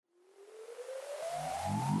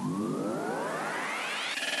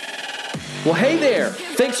Well, hey there.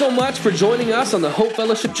 Thanks so much for joining us on the Hope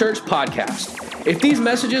Fellowship Church podcast. If these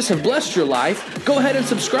messages have blessed your life, go ahead and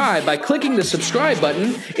subscribe by clicking the subscribe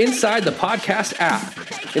button inside the podcast app.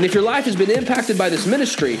 And if your life has been impacted by this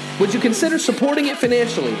ministry, would you consider supporting it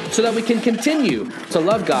financially so that we can continue to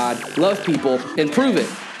love God, love people, and prove it?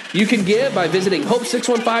 You can give by visiting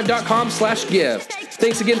hope615.com/give.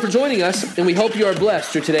 Thanks again for joining us, and we hope you are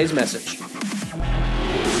blessed through today's message.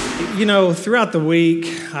 You know, throughout the week,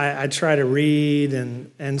 I try to read,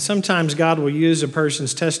 and sometimes God will use a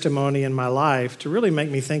person's testimony in my life to really make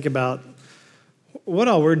me think about what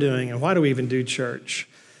all we're doing and why do we even do church.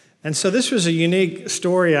 And so this was a unique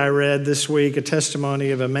story I read this week, a testimony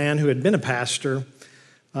of a man who had been a pastor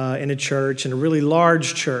in a church, in a really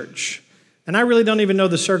large church. And I really don't even know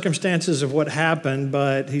the circumstances of what happened,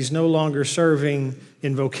 but he's no longer serving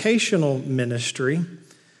in vocational ministry.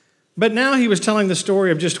 But now he was telling the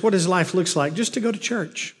story of just what his life looks like just to go to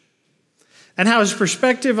church. And how his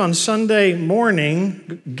perspective on Sunday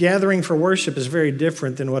morning, gathering for worship, is very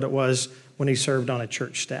different than what it was when he served on a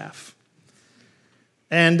church staff.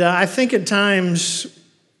 And I think at times,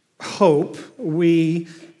 Hope, the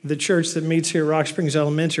church that meets here at Rock Springs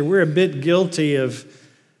Elementary, we're a bit guilty of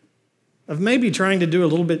maybe trying to do a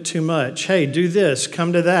little bit too much. Hey, do this,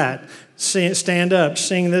 come to that, stand up,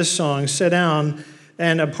 sing this song, sit down.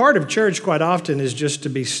 And a part of church quite often is just to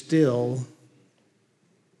be still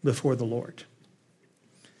before the Lord.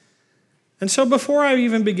 And so before I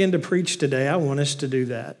even begin to preach today, I want us to do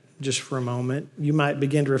that just for a moment. You might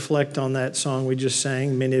begin to reflect on that song we just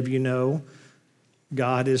sang. Many of you know,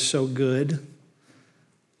 God is so good.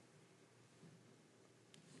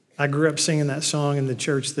 I grew up singing that song in the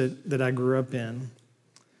church that I grew up in.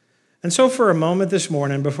 And so for a moment this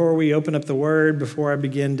morning, before we open up the Word, before I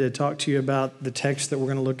begin to talk to you about the text that we're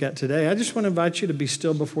going to look at today, I just want to invite you to be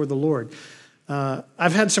still before the Lord.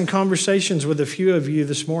 I've had some conversations with a few of you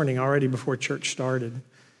this morning already before church started.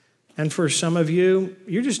 And for some of you,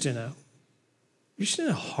 you're just in a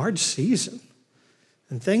hard season.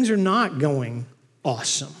 And things are not going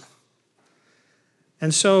awesome.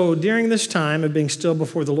 And so during this time of being still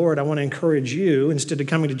before the Lord, I want to encourage you, instead of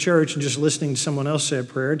coming to church and just listening to someone else say a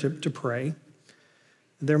prayer, to pray.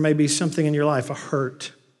 There may be something in your life, a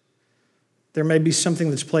hurt. There may be something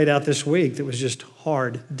that's played out this week that was just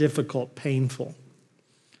hard, difficult, painful.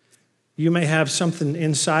 You may have something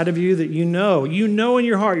inside of you that you know in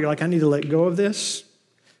your heart, you're like, I need to let go of this,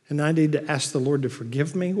 and I need to ask the Lord to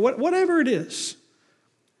forgive me. Whatever it is,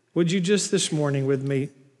 would you just this morning with me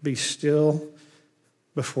be still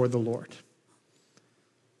before the Lord?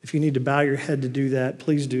 If you need to bow your head to do that,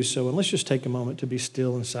 please do so. And let's just take a moment to be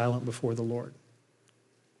still and silent before the Lord.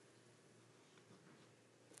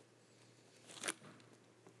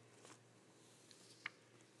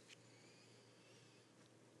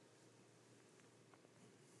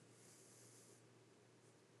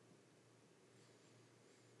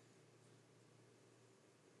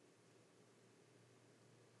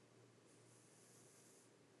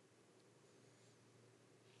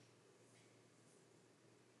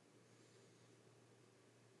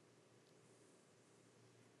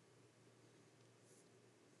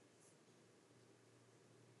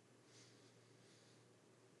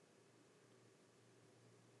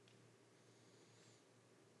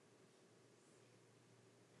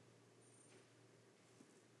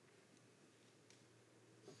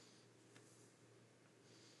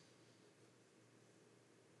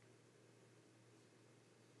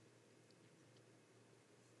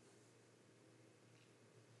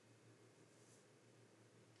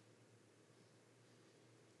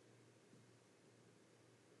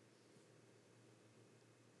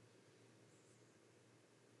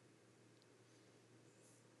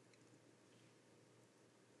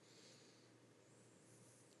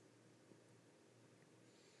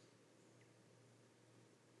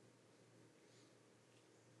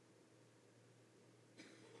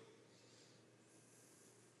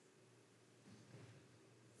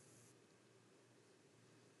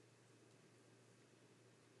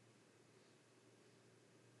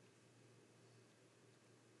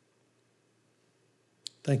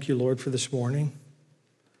 Thank you, Lord, for this morning.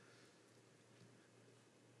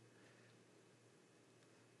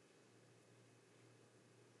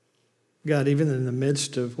 God, even in the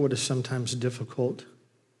midst of what is sometimes difficult,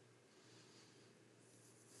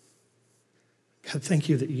 God, thank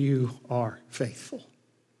you that you are faithful.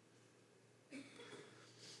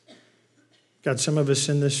 God, some of us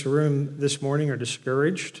in this room this morning are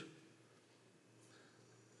discouraged.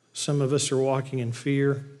 Some of us are walking in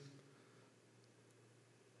fear.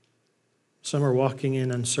 Some are walking in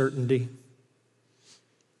uncertainty.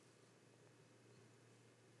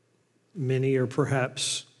 Many are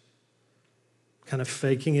perhaps kind of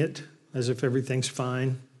faking it as if everything's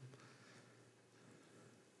fine.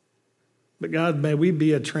 But God, may we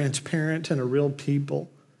be a transparent and a real people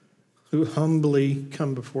who humbly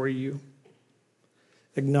come before you,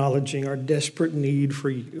 acknowledging our desperate need for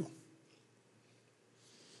you.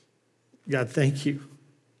 God, thank you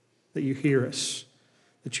that you hear us,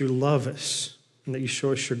 that you love us, and that you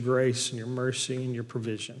show us your grace and your mercy and your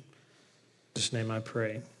provision. In Jesus' name I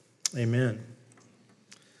pray. Amen.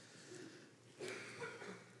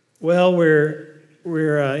 Well, we're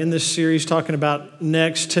in this series talking about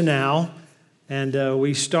next to now, and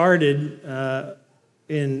we started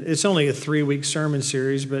it's only a 3-week sermon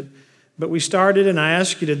series, but we started, and I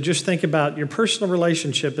asked you to just think about your personal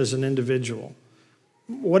relationship as an individual.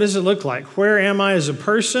 What does it look like? Where am I as a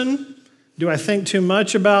person? Do I think too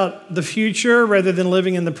much about the future rather than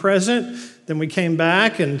living in the present? Then we came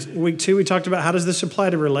back, and week 2 we talked about how does this apply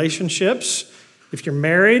to relationships? If you're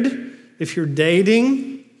married, if you're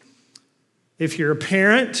dating, if you're a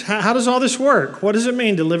parent, how does all this work? What does it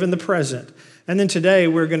mean to live in the present? And then today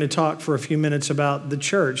we're going to talk for a few minutes about the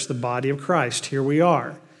church, the body of Christ. Here we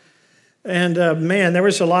are. And man, there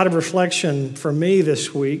was a lot of reflection for me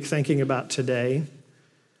this week thinking about today.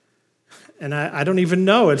 And I don't even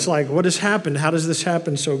know. It's like, what has happened? How does this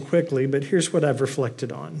happen so quickly? But here's what I've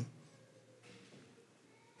reflected on.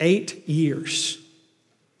 8 years.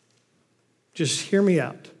 Just hear me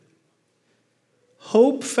out.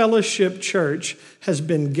 Hope Fellowship Church has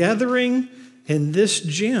been gathering in this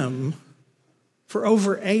gym for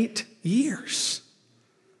over 8 years.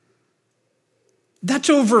 That's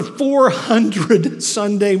over 400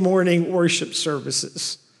 Sunday morning worship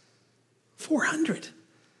services. 400.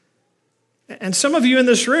 And some of you in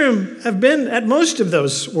this room have been at most of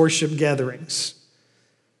those worship gatherings.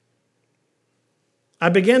 I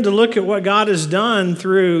began to look at what God has done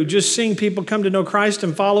through just seeing people come to know Christ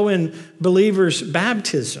and follow in believers'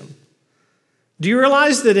 baptism. Do you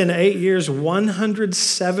realize that in 8 years,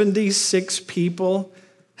 176 people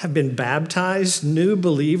have been baptized, new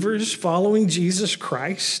believers following Jesus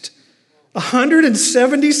Christ?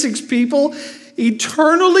 176 people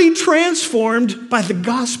eternally transformed by the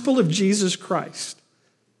gospel of Jesus Christ.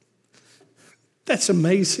 That's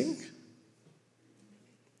amazing.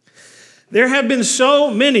 There have been so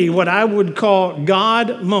many what I would call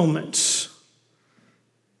God moments.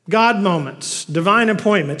 God moments, divine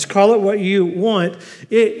appointments, call it what you want.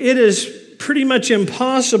 It is pretty much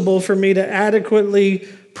impossible for me to adequately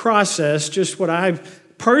process just what I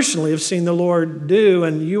personally have seen the Lord do,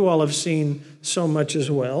 and you all have seen so much as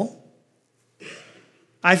well.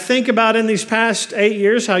 I think about in these past 8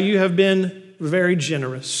 years how you have been very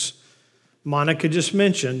generous. Monica just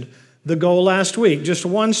mentioned the goal last week. Just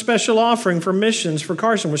one special offering for missions for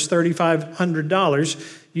Carson was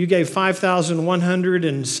 $3,500. You gave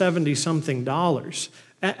 $5,170 something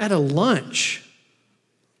at a lunch.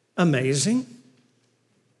 Amazing.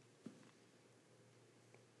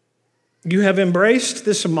 You have embraced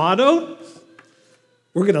this motto.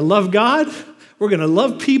 We're going to love God. We're going to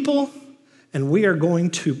love people. And we are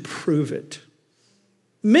going to prove it.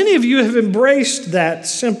 Many of you have embraced that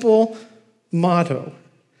simple motto.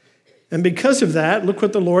 And because of that, look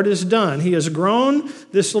what the Lord has done. He has grown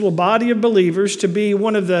this little body of believers to be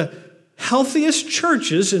one of the healthiest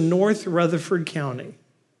churches in North Rutherford County.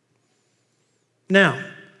 Now,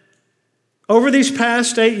 over these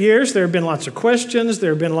past 8 years, there have been lots of questions.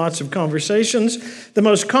 There have been lots of conversations. The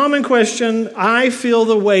most common question I feel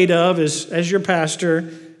the weight of as your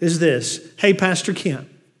pastor is this. Hey, Pastor Kent,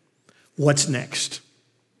 what's next?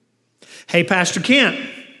 Hey, Pastor Kent,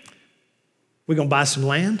 we going to buy some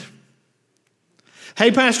land? Hey,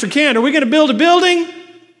 Pastor Kent, are we going to build a building?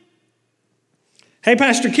 Hey,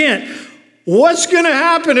 Pastor Kent, what's going to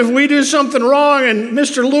happen if we do something wrong and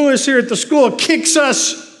Mr. Lewis here at the school kicks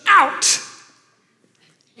us out?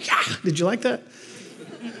 Yeah, did you like that?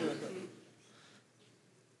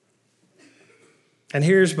 And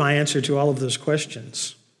here's my answer to all of those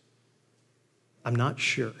questions. I'm not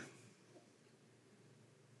sure.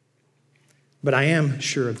 But I am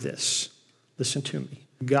sure of this. Listen to me.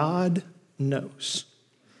 God knows.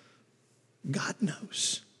 God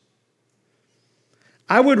knows.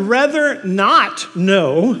 I would rather not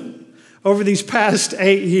know over these past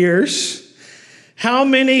 8 years how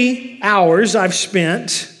many hours I've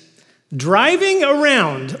spent driving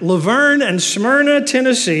around Laverne and Smyrna,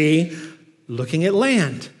 Tennessee, looking at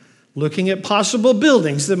land, looking at possible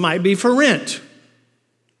buildings that might be for rent.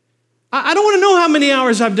 I don't want to know how many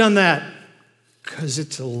hours I've done that, because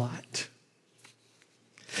it's a lot.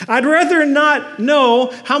 I'd rather not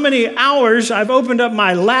know how many hours I've opened up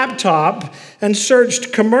my laptop and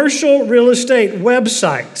searched commercial real estate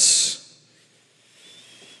websites.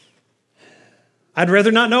 I'd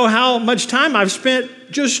rather not know how much time I've spent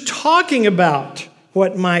just talking about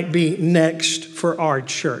what might be next for our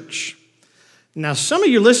church. Now, some of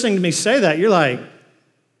you listening to me say that, you're like,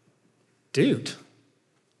 dude,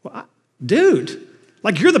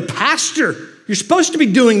 like you're the pastor. You're supposed to be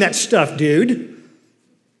doing that stuff, dude.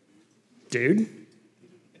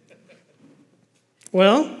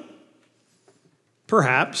 Well,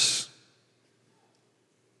 perhaps.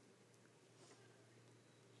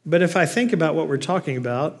 But if I think about what we're talking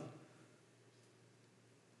about,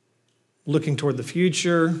 looking toward the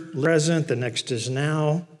future, present, the next is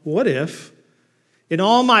now, what if, in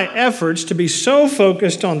all my efforts to be so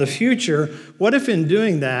focused on the future, what if in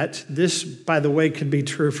doing that, this, by the way, could be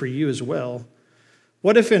true for you as well,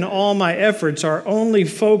 what if in all my efforts are only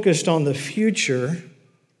focused on the future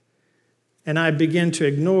and I begin to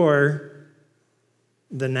ignore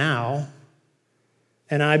the now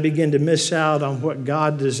and I begin to miss out on what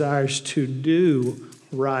God desires to do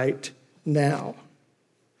right now?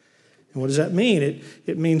 And what does that mean?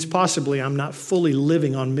 It means possibly I'm not fully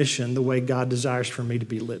living on mission the way God desires for me to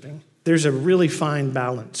be living. There's a really fine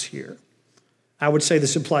balance here. I would say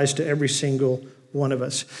this applies to every single one of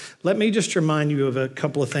us. Let me just remind you of a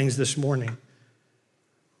couple of things this morning.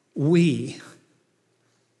 We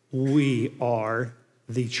are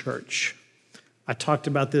the church. I talked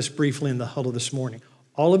about this briefly in the huddle this morning.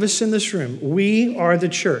 All of us in this room, we are the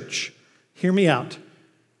church. Hear me out.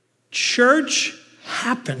 Church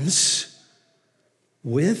happens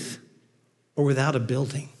with or without a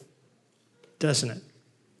building, doesn't it?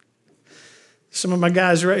 Some of my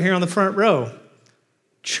guys are right here on the front row.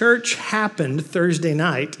 Church happened Thursday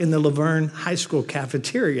night in the Laverne High School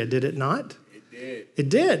cafeteria, did it not? It did. It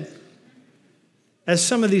did. As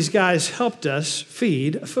some of these guys helped us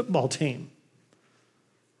feed a football team.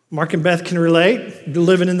 Mark and Beth can relate. They're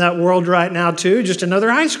living in that world right now too, just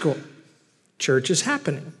another high school. Church is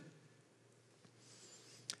happening.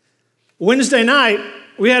 Wednesday night,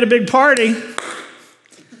 we had a big party.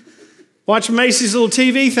 Watched Macy's little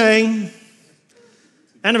TV thing.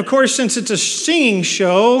 And of course, since it's a singing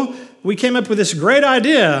show, we came up with this great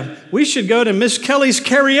idea. We should go to Miss Kelly's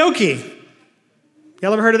Karaoke.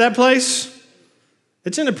 Y'all ever heard of that place?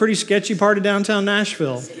 It's in a pretty sketchy part of downtown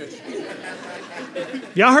Nashville.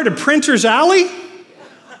 Y'all heard of Printer's Alley?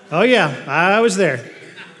 Oh yeah, I was there.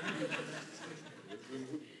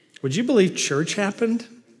 Would you believe church happened?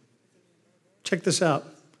 Check this out.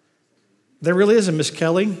 There really is a Miss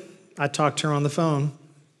Kelly. I talked to her on the phone.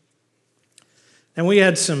 And we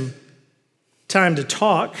had some time to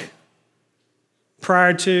talk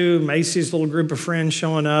prior to Macy's little group of friends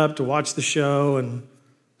showing up to watch the show and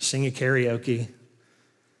sing a karaoke.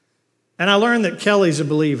 And I learned that Kelly's a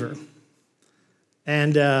believer.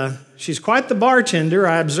 And she's quite the bartender.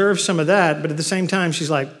 I observed some of that, but at the same time,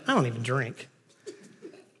 she's like, I don't even drink.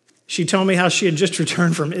 She told me how she had just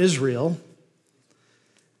returned from Israel.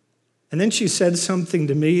 And then she said something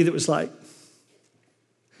to me that was like,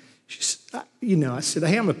 I said,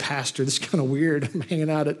 hey, I'm a pastor. This is kind of weird. I'm hanging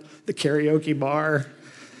out at the karaoke bar.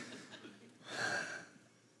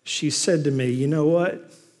 She said to me, you know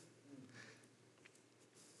what?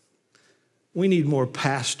 We need more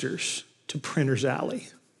pastors to Printer's Alley.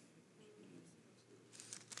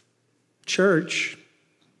 Church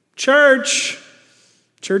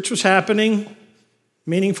was happening,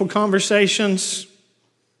 meaningful conversations.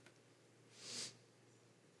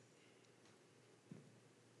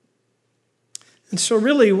 And so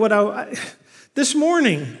really this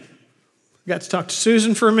morning, I got to talk to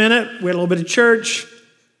Susan for a minute. We had a little bit of church.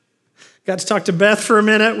 Got to talk to Beth for a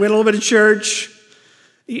minute. We had a little bit of church.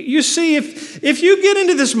 You see, if you get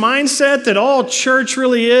into this mindset that all church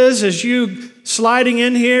really is you sliding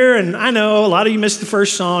in here, and I know a lot of you missed the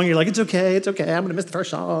first song. You're like, it's okay, I'm going to miss the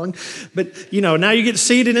first song. But, now you get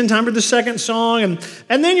seated in time for the second song.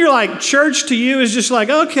 And then you're like, church to you is just like,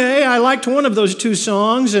 okay, I liked one of those two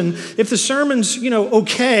songs. And if the sermon's,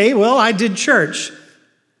 okay, well, I did church.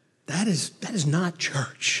 That is not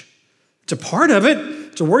church. It's a part of it.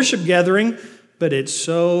 It's a worship gathering, but it's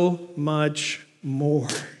so much more.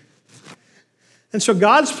 And so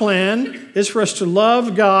God's plan is for us to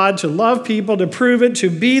love God, to love people, to prove it, to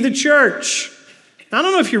be the church. Now, I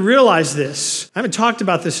don't know if you realize this. I haven't talked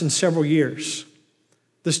about this in several years.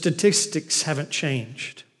 The statistics haven't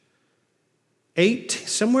changed.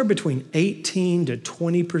 Somewhere between 18 to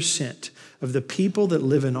 20% of the people that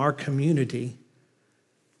live in our community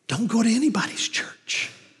don't go to anybody's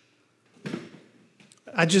church.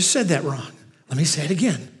 I just said that wrong. Let me say it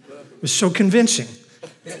again. It was so convincing.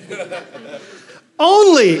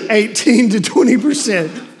 Only 18 to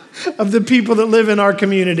 20% of the people that live in our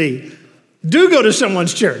community do go to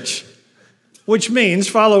someone's church, which means,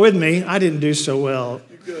 follow with me, I didn't do so well.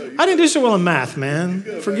 I didn't do so well in math, man.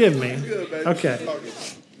 Forgive me. Okay.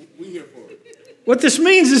 What this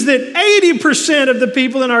means is that 80% of the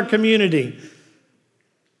people in our community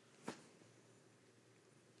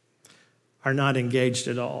are not engaged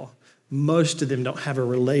at all. Most of them don't have a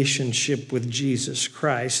relationship with Jesus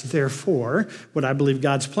Christ. Therefore, what I believe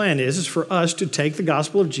God's plan is for us to take the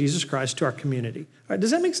gospel of Jesus Christ to our community. All right,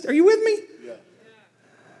 does that make sense? Are you with me? Yeah.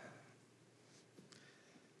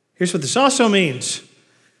 Here's what this also means.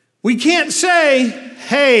 We can't say,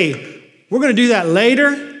 hey, we're going to do that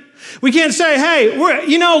later. We can't say, hey,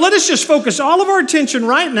 let us just focus all of our attention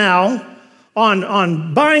right now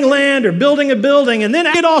on buying land or building a building, and then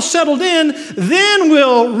get all settled in, then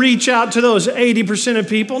we'll reach out to those 80% of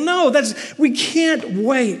people. No, we can't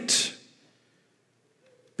wait,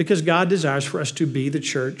 because God desires for us to be the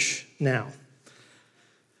church now.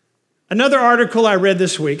 Another article I read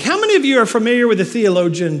this week. How many of you are familiar with the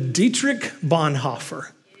theologian Dietrich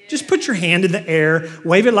Bonhoeffer? Just put your hand in the air,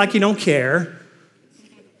 wave it like you don't care.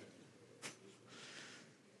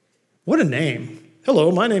 What a name.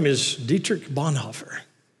 Hello, my name is Dietrich Bonhoeffer.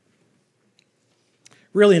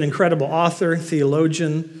 Really an incredible author,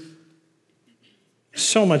 theologian.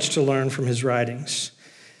 So much to learn from his writings.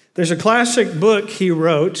 There's a classic book he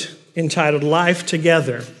wrote entitled Life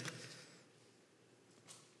Together.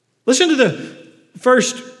 Listen to the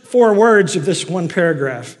first 4 words of this one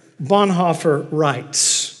paragraph. Bonhoeffer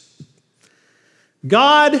writes,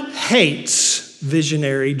 God hates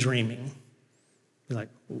visionary dreaming. You're like,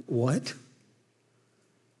 what?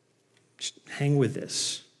 Just hang with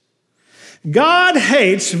this. God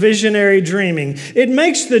hates visionary dreaming. It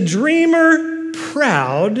makes the dreamer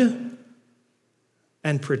proud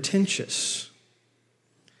and pretentious.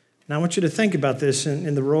 Now, I want you to think about this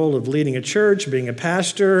in the role of leading a church, being a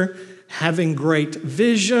pastor, having great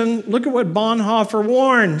vision. Look at what Bonhoeffer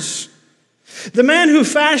warns. The man who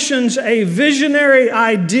fashions a visionary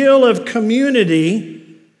ideal of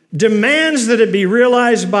community demands that it be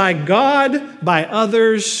realized by God, by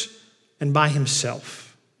others, and by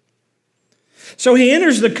himself. So he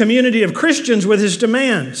enters the community of Christians with his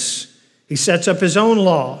demands. He sets up his own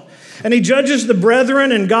law, and he judges the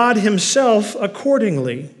brethren and God himself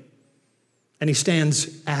accordingly. And he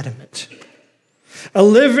stands adamant. A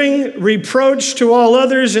living reproach to all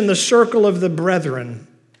others in the circle of the brethren.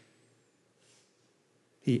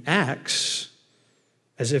 He acts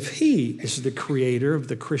as if he is the creator of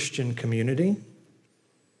the Christian community,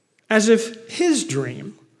 as if his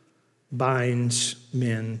dream binds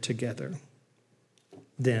men together.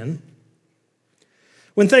 Then,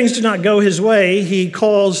 when things do not go his way, he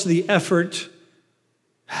calls the effort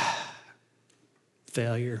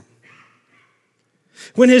failure.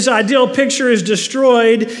 When his ideal picture is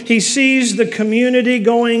destroyed, he sees the community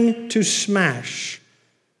going to smash.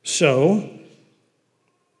 So,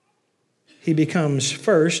 he becomes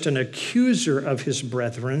first an accuser of his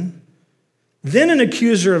brethren, then an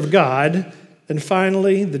accuser of God, and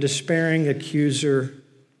finally the despairing accuser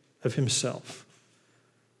of himself.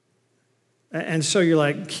 And so you're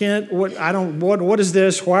like, Kent, what is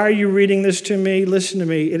this? Why are you reading this to me? Listen to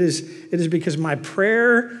me. It is because my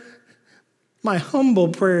prayer, my humble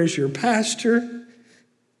prayer as your pastor,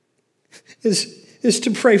 is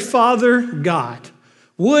to pray, Father God,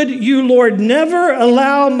 would you, Lord, never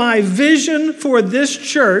allow my vision for this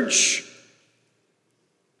church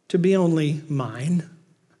to be only mine?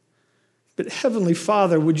 But Heavenly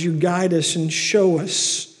Father, would you guide us and show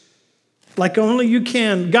us like only you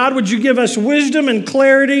can? God, would you give us wisdom and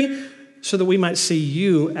clarity so that we might see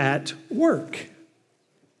you at work?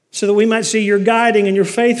 So that we might see your guiding and your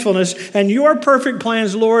faithfulness and your perfect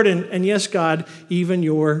plans, Lord, and yes, God, even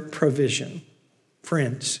your provision.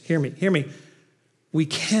 Friends, hear me. We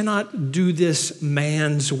cannot do this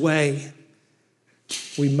man's way.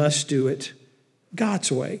 We must do it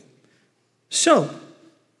God's way. So,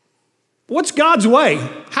 what's God's way?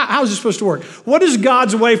 How is it supposed to work? What is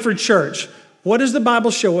God's way for church? What does the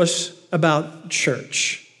Bible show us about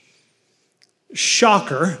church?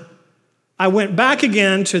 Shocker. I went back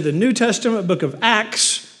again to the New Testament book of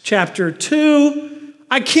Acts, chapter 2.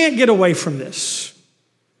 I can't get away from this.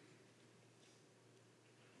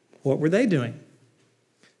 What were they doing?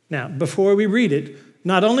 Now, before we read it,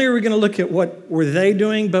 not only are we going to look at what were they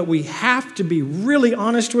doing, but we have to be really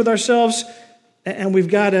honest with ourselves, and we've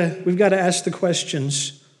got to ask the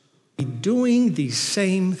questions: are we doing these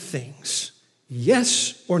same things?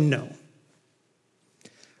 Yes or no?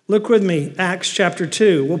 Look with me, Acts chapter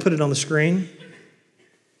 2. We'll put it on the screen.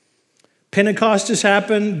 Pentecost has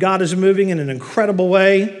happened. God is moving in an incredible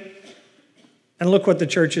way. And look what the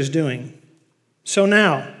church is doing. So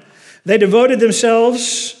now, they devoted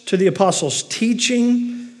themselves to the apostles'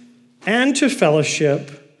 teaching and to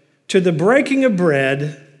fellowship, to the breaking of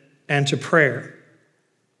bread and to prayer.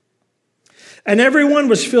 And everyone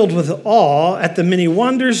was filled with awe at the many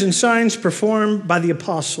wonders and signs performed by the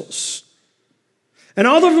apostles. And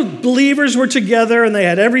all the believers were together, and they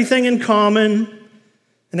had everything in common,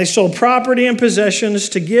 and they sold property and possessions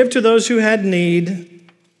to give to those who had need.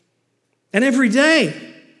 And every day,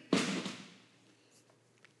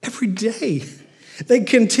 they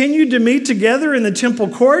continued to meet together in the temple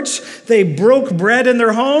courts. They broke bread in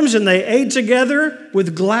their homes, and they ate together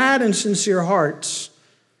with glad and sincere hearts,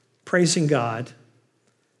 praising God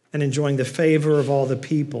and enjoying the favor of all the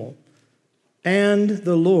people. And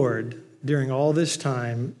the Lord, during all this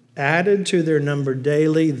time, added to their number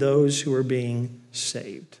daily those who were being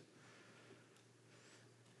saved.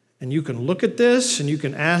 And you can look at this and you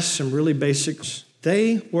can ask some really basics.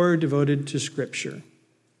 They were devoted to Scripture.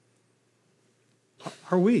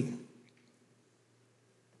 Are we?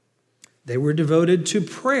 They were devoted to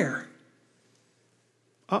prayer.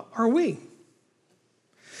 Are we?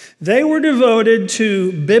 They were devoted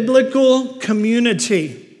to biblical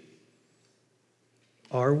community.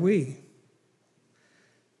 Are we?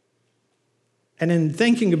 And in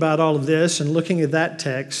thinking about all of this and looking at that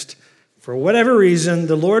text, for whatever reason,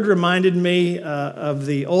 the Lord reminded me of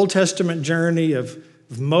the Old Testament journey of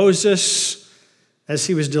Moses as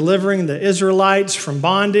he was delivering the Israelites from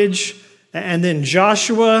bondage, and then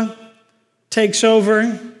Joshua takes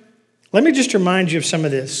over. Let me just remind you of some of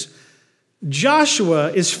this.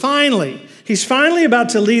 Joshua is finally about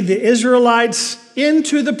to lead the Israelites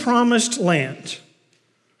into the promised land.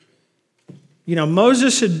 You know,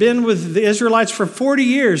 Moses had been with the Israelites for 40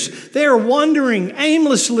 years. They are wandering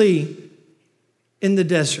aimlessly in the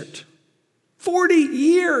desert. 40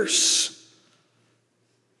 years.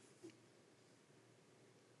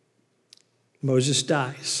 Moses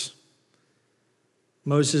dies.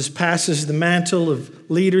 Moses passes the mantle of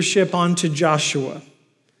leadership on to Joshua.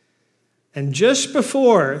 And just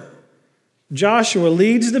before Joshua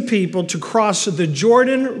leads the people to cross the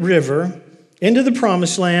Jordan River into the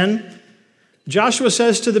promised land, Joshua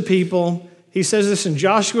says to the people, he says this in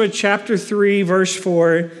Joshua chapter 3, verse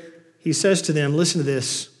 4, he says to them, listen to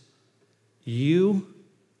this, you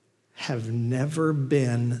have never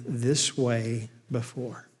been this way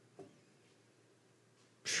before.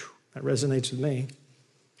 That resonates with me.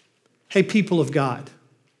 Hey, people of God,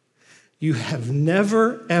 you have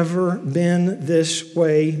never, ever been this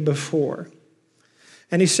way before.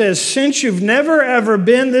 And he says, since you've never, ever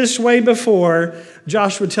been this way before,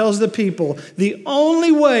 Joshua tells the people, the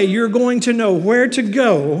only way you're going to know where to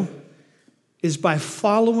go is by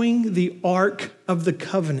following the Ark of the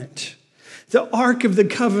Covenant. The Ark of the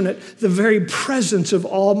Covenant, the very presence of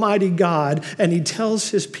Almighty God. And he tells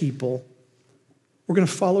his people, we're going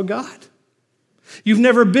to follow God. You've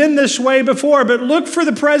never been this way before, but look for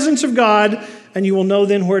the presence of God, and you will know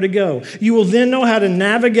then where to go. You will then know how to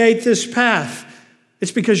navigate this path.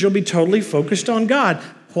 It's because you'll be totally focused on God.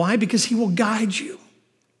 Why? Because he will guide you.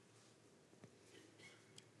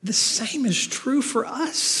 The same is true for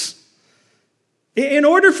us. In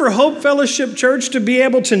order for Hope Fellowship Church to be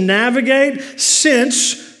able to navigate,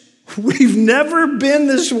 since we've never been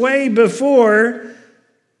this way before,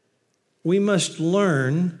 we must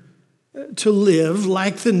learn to live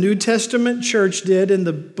like the New Testament church did in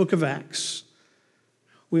the book of Acts.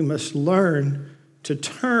 We must learn to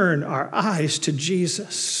turn our eyes to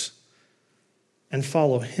Jesus and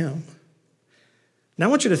follow him. Now I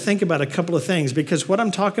want you to think about a couple of things, because what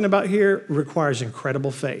I'm talking about here requires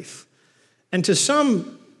incredible faith. And to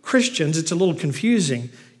some Christians, it's a little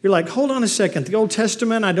confusing. You're like, hold on a second, the Old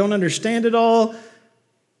Testament, I don't understand it all.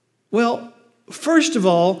 Well, first of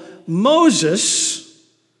all, Moses,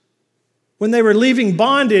 when they were leaving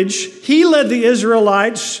bondage, he led the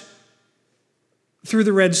Israelites through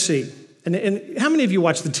the Red Sea. And how many of you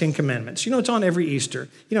watch the Ten Commandments? You know, it's on every Easter.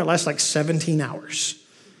 You know, it lasts like 17 hours.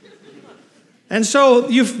 And so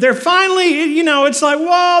they're finally, you know, it's like,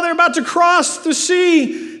 whoa, they're about to cross the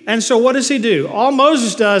sea. And so what does he do? All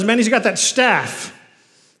Moses does, man, he's got that staff.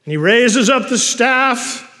 And he raises up the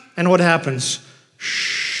staff, and what happens?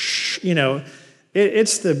 Shh, you know,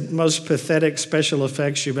 it's the most pathetic special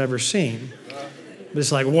effects you've ever seen.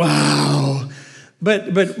 It's like, wow.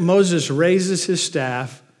 But Moses raises his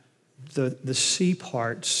staff, the sea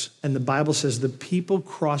parts, and the Bible says the people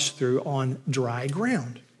crossed through on dry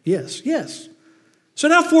ground. Yes. So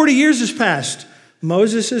now 40 years has passed.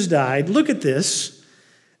 Moses has died. Look at this.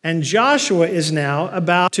 And Joshua is now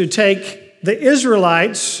about to take the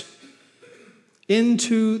Israelites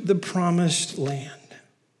into the promised land.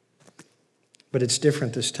 But it's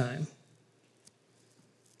different this time.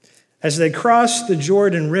 As they cross the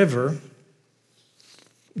Jordan River,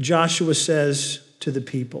 Joshua says to the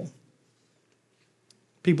people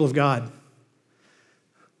of God,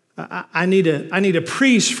 I need a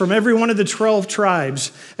priest from every one of the 12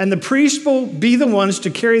 tribes, and the priest will be the ones to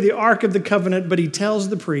carry the Ark of the Covenant, but he tells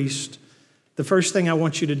the priest, the first thing I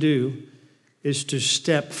want you to do is to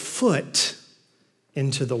step foot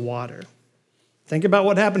into the water. Think about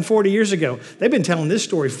what happened 40 years ago. They've been telling this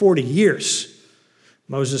story 40 years.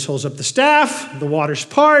 Moses holds up the staff, the waters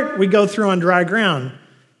part, we go through on dry ground.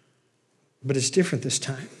 But it's different this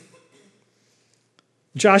time.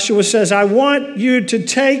 Joshua says, I want you to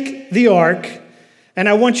take the ark and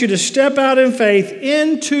I want you to step out in faith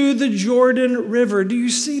into the Jordan River. Do you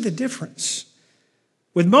see the difference?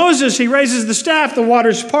 With Moses, he raises the staff, the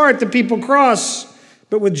waters part, the people cross.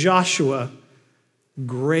 But with Joshua,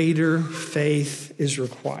 greater faith is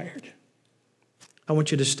required. I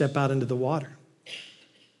want you to step out into the water.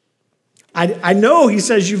 I know, he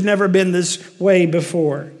says, you've never been this way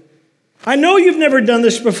before. I know you've never done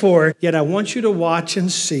this before, yet I want you to watch and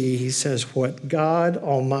see, he says, what God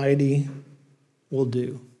Almighty will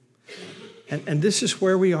do. And this is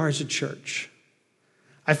where we are as a church.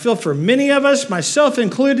 I feel for many of us, myself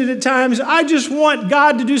included at times, I just want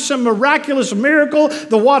God to do some miraculous miracle.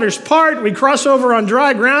 The waters part, we cross over on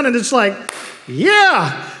dry ground, and it's like,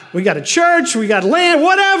 yeah, we got a church, we got land,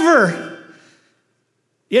 whatever.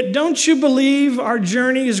 Yet don't you believe our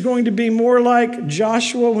journey is going to be more like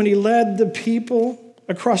Joshua when he led the people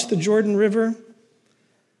across the Jordan River?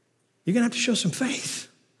 You're going to have to show some faith.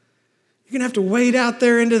 You're going to have to wade out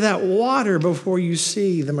there into that water before you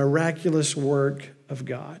see the miraculous work of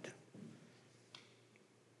God.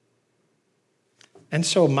 And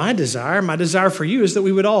so my desire for you is that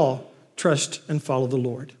we would all trust and follow the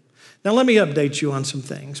Lord. Now let me update you on some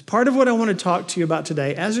things. Part of what I want to talk to you about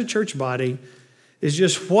today as a church body is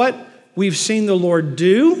just what we've seen the Lord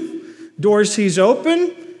do, doors he's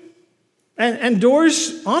opened, and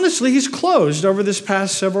doors, honestly, he's closed over this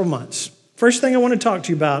past several months. First thing I want to talk to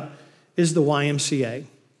you about is the YMCA.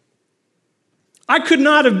 I could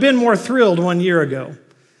not have been more thrilled 1 year ago.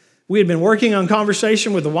 We had been working on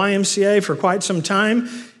conversation with the YMCA for quite some time.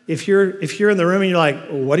 If you're in the room and you're like,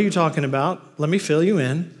 what are you talking about? Let me fill you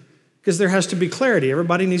in, because there has to be clarity.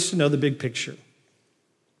 Everybody needs to know the big picture.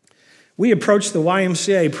 We approached the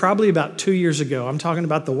YMCA probably about 2 years ago. I'm talking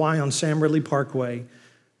about the Y on Sam Ridley Parkway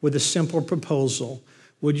with a simple proposal.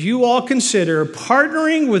 Would you all consider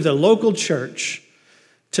partnering with a local church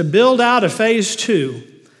to build out a phase 2?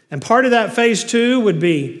 And part of that phase 2 would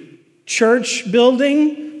be church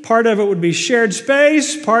building. Part of it would be shared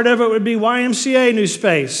space. Part of it would be YMCA new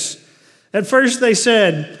space. At first they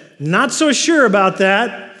said, not so sure about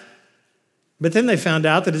that. But then they found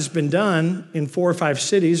out that it's been done in 4 or 5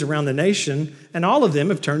 cities around the nation, and all of them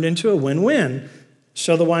have turned into a win-win.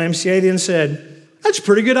 So the YMCA then said, that's a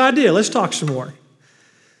pretty good idea. Let's talk some more.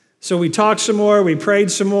 So we talked some more. We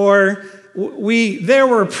prayed some more. There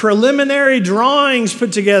were preliminary drawings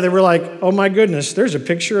put together. We're like, oh my goodness, there's a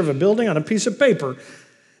picture of a building on a piece of paper.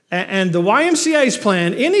 And the YMCA's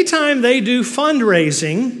plan, anytime they do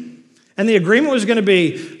fundraising, and the agreement was going to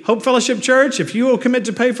be, Hope Fellowship Church, if you will commit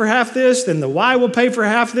to pay for half this, then the Y will pay for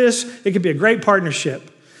half this. It could be a great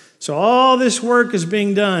partnership. So all this work is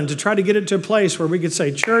being done to try to get it to a place where we could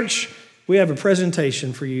say, church, we have a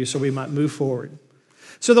presentation for you so we might move forward.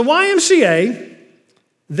 So the YMCA,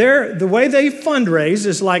 the way they fundraise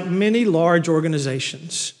is like many large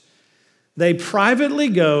organizations. They privately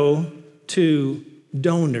go to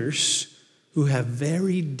donors who have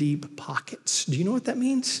very deep pockets. Do you know what that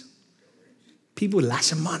means? People with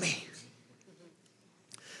lots of money.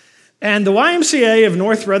 And the YMCA of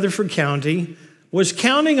North Rutherford County was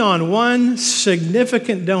counting on one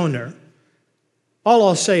significant donor. All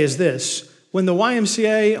I'll say is this. When the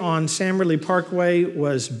YMCA on Sam Ridley Parkway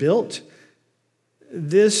was built,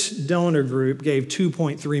 this donor group gave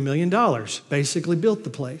 $2.3 million, basically built the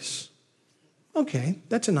place. Okay,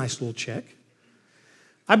 that's a nice little check.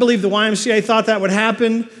 I believe the YMCA thought that would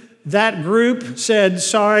happen. That group said,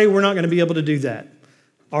 sorry, we're not going to be able to do that.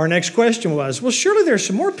 Our next question was, well, surely there's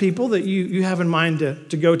some more people that you have in mind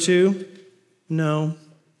to go to. No.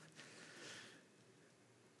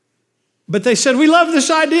 But they said, we love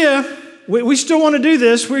this idea. We still want to do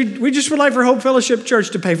this. We just would like for Hope Fellowship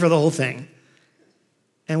Church to pay for the whole thing.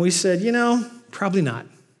 And we said, probably not.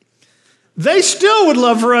 They still would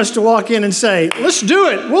love for us to walk in and say, let's do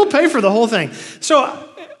it. We'll pay for the whole thing. So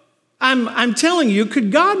I'm telling you,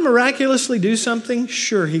 could God miraculously do something?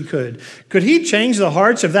 Sure, he could. Could he change the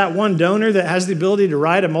hearts of that one donor that has the ability to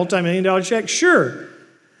write a multi-million-dollar check? Sure.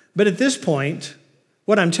 But at this point,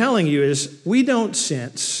 what I'm telling you is we don't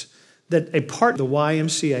sense that a part of the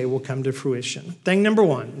YMCA will come to fruition. Thing number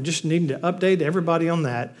one, just needing to update everybody on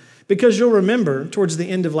that, because you'll remember towards the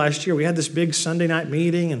end of last year, we had this big Sunday night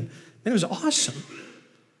meeting, and it was awesome.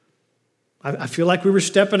 I feel like we were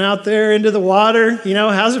stepping out there into the water. You know,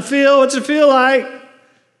 how's it feel? What's it feel like?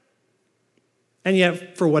 And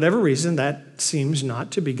yet, for whatever reason, that seems not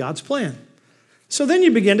to be God's plan. So then you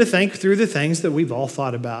begin to think through the things that we've all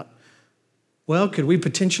thought about. Well, could we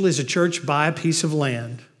potentially as a church buy a piece of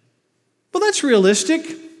land? Well, that's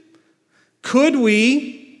realistic. Could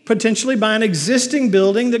we potentially buy an existing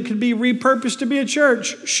building that could be repurposed to be a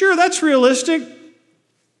church? Sure, that's realistic.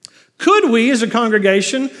 Could we as a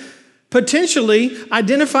congregation potentially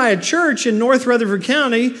identify a church in North Rutherford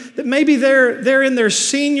County that maybe they're in their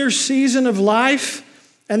senior season of life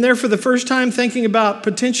and they're for the first time thinking about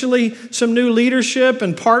potentially some new leadership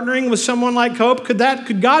and partnering with someone like Hope? Could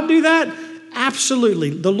God do that? Absolutely.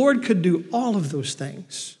 The Lord could do all of those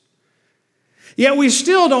things. Yet we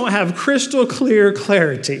still don't have crystal clear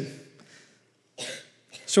clarity.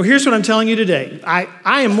 So here's what I'm telling you today.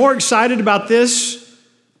 I am more excited about this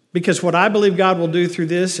because what I believe God will do through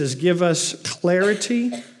this is give us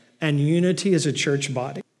clarity and unity as a church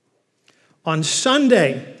body. On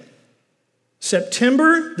Sunday,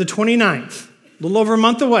 September the 29th, a little over a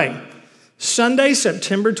month away, Sunday,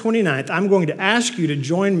 September 29th, I'm going to ask you to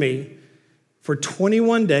join me for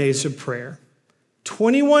 21 days of prayer.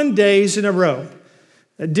 21 days in a row.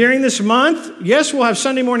 During this month, yes, we'll have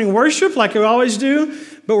Sunday morning worship like we always do,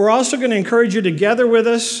 but we're also going to encourage you to gather with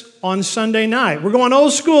us on Sunday night. We're going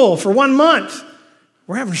old school for 1 month.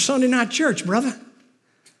 We're having Sunday night church, brother.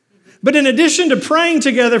 But in addition to praying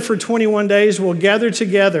together for 21 days, we'll gather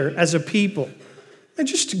together as a people and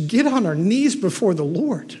just to get on our knees before the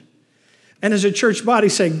Lord. And as a church body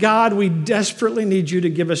say, God, we desperately need you to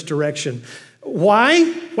give us direction.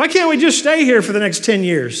 Why? Why can't we just stay here for the next 10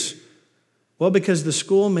 years? Well, because the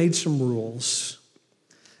school made some rules.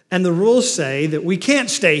 And the rules say that we can't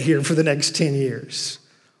stay here for the next 10 years.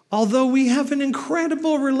 Although we have an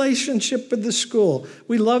incredible relationship with the school.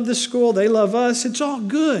 We love the school, they love us, it's all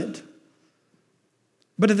good.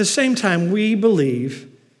 But at the same time, we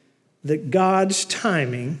believe that God's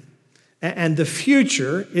timing and the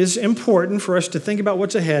future is important for us to think about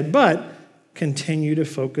what's ahead, but continue to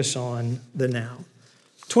focus on the now.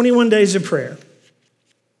 21 days of prayer.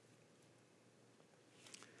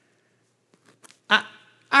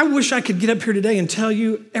 I wish I could get up here today and tell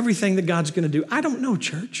you everything that God's going to do. I don't know,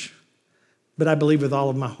 church, but I believe with all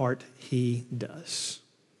of my heart he does.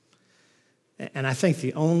 And I think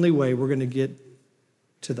the only way we're going to get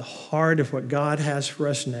to the heart of what God has for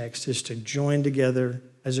us next is to join together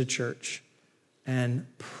as a church and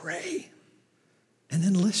pray and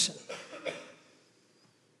then listen.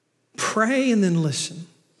 Pray and then listen.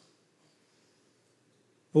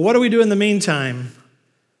 Well, what do we do in the meantime?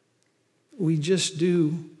 We just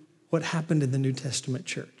do what happened in the New Testament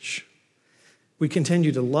church. We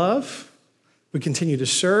continue to love. We continue to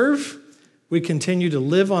serve. We continue to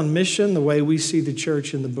live on mission the way we see the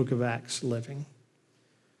church in the book of Acts living.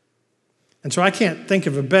 And so I can't think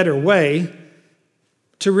of a better way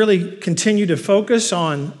to really continue to focus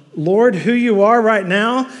on, Lord, who you are right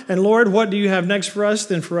now, and Lord, what do you have next for us,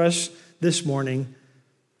 than for us this morning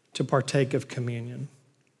to partake of communion.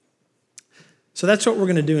 So that's what we're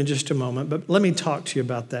going to do in just a moment, but let me talk to you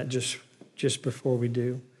about that just before we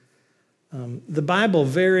do. The Bible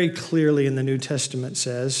very clearly in the New Testament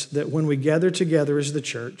says that when we gather together as the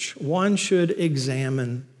church, one should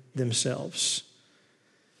examine themselves.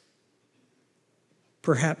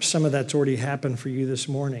 Perhaps some of that's already happened for you this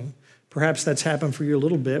morning. Perhaps that's happened for you a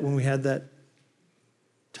little bit when we had that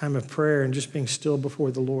time of prayer and just being still before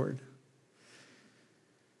the Lord.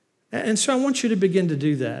 And so I want you to begin to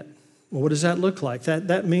do that. Well, what does that look like?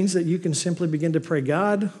 That means that you can simply begin to pray,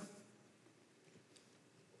 God,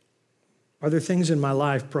 are there things in my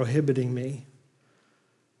life prohibiting me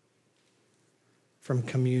from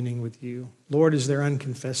communing with you? Lord, is there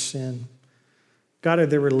unconfessed sin? God, are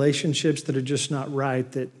there relationships that are just not right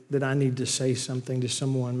that I need to say something to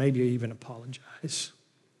someone, maybe even apologize?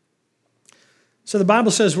 So the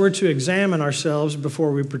Bible says we're to examine ourselves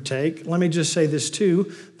before we partake. Let me just say this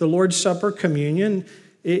too. The Lord's Supper, communion,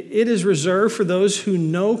 it is reserved for those who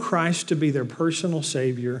know Christ to be their personal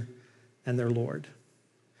Savior and their Lord.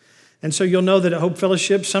 And so you'll know that at Hope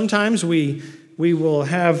Fellowship, sometimes we will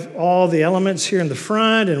have all the elements here in the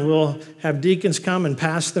front, and we'll have deacons come and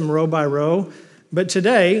pass them row by row. But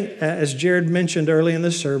today, as Jared mentioned early in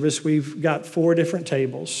the service, we've got 4 different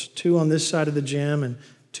tables, 2 on this side of the gym and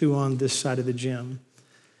 2 on this side of the gym.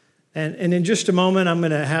 And in just a moment, I'm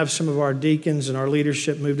going to have some of our deacons and our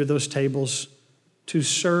leadership move to those tables to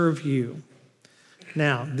serve you.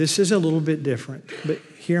 Now, this is a little bit different, but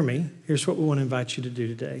hear me. Here's what we want to invite you to do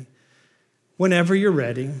today. Whenever you're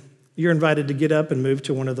ready, you're invited to get up and move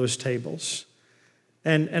to one of those tables.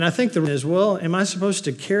 And I think the question is, well, am I supposed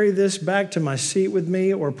to carry this back to my seat with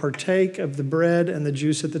me or partake of the bread and the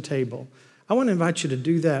juice at the table? I want to invite you to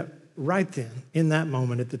do that right then, in that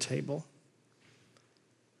moment at the table.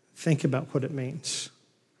 Think about what it means.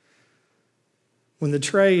 When the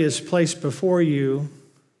tray is placed before you,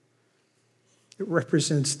 it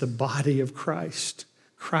represents the body of Christ.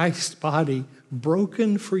 Christ's body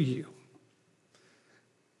broken for you.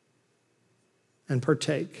 And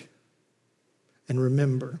partake and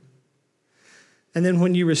remember. And then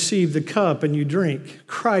when you receive the cup and you drink,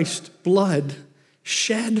 Christ's blood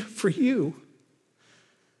shed for you.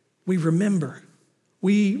 We remember.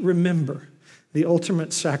 We remember the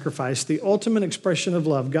ultimate sacrifice, the ultimate expression of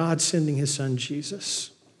love, God sending his son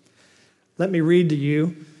Jesus. Let me read to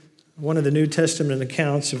you one of the New Testament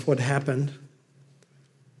accounts of what happened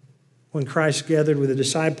when Christ gathered with the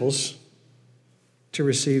disciples to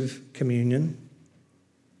receive communion.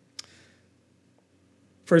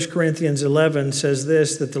 1 Corinthians 11 says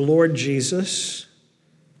this, that the Lord Jesus,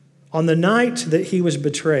 on the night that he was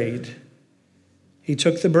betrayed, he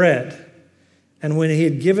took the bread, and when he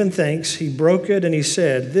had given thanks, he broke it and he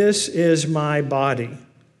said, "This is my body,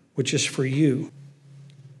 which is for you.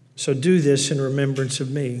 So do this in remembrance of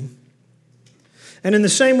me." And in the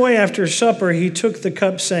same way, after supper, he took the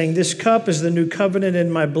cup, saying, "This cup is the new covenant in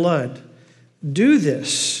my blood. Do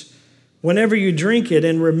this whenever you drink it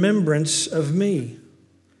in remembrance of me.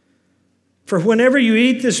 For whenever you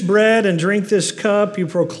eat this bread and drink this cup, you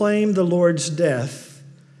proclaim the Lord's death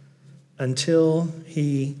until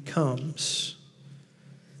he comes."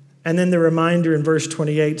 And then the reminder in verse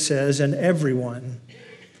 28 says, "And everyone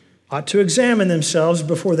ought to examine themselves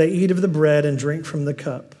before they eat of the bread and drink from the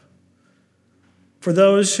cup. For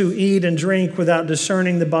those who eat and drink without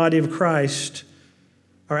discerning the body of Christ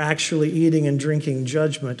are actually eating and drinking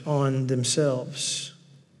judgment on themselves."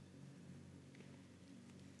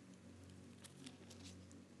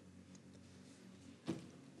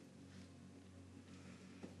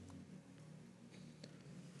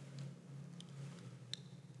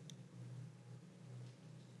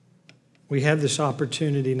 We have this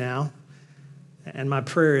opportunity now, and my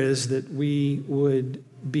prayer is that we would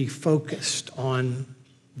be focused on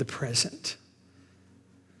the present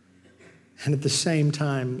and at the same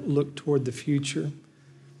time look toward the future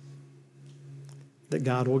that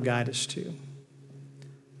God will guide us to.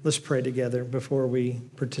 Let's pray together before we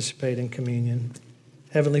participate in communion.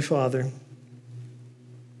 Heavenly Father,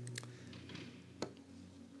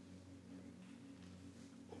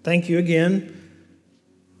 thank you again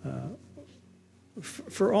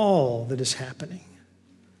for all that is happening.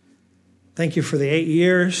 Thank you for the 8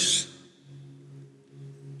 years.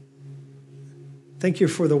 Thank you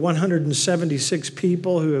for the 176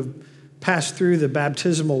 people who have passed through the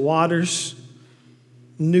baptismal waters,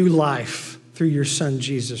 new life through your Son,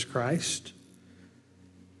 Jesus Christ.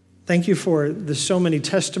 Thank you for the so many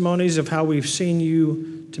testimonies of how we've seen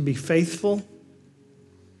you to be faithful.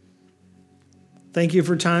 Thank you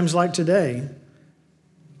for times like today,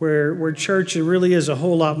 where church really is a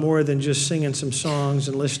whole lot more than just singing some songs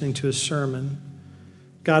and listening to a sermon.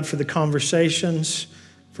 God, for the conversations,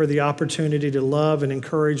 for the opportunity to love and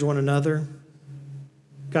encourage one another.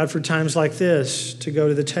 God, for times like this, to go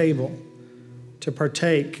to the table, to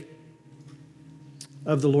partake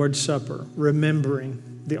of the Lord's Supper, remembering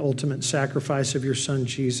the ultimate sacrifice of your Son,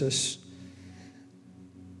 Jesus.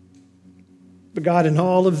 But God, in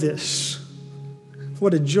all of this,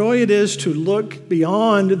 what a joy it is to look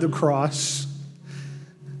beyond the cross,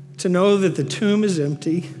 to know that the tomb is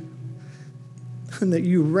empty and that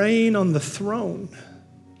you reign on the throne.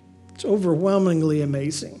 It's overwhelmingly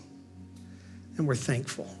amazing, and we're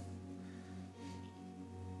thankful.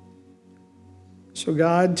 So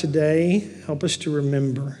God, today, help us to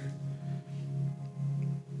remember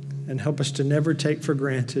and help us to never take for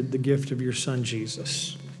granted the gift of your Son,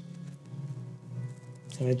 Jesus.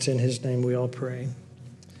 And it's in his name we all pray.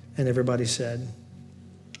 And everybody said,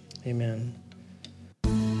 amen.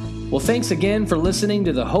 Well, thanks again for listening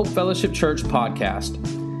to the Hope Fellowship Church podcast.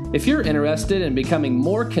 If you're interested in becoming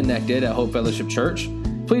more connected at Hope Fellowship Church,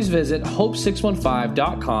 please visit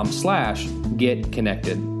hope615.com/get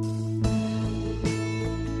connected.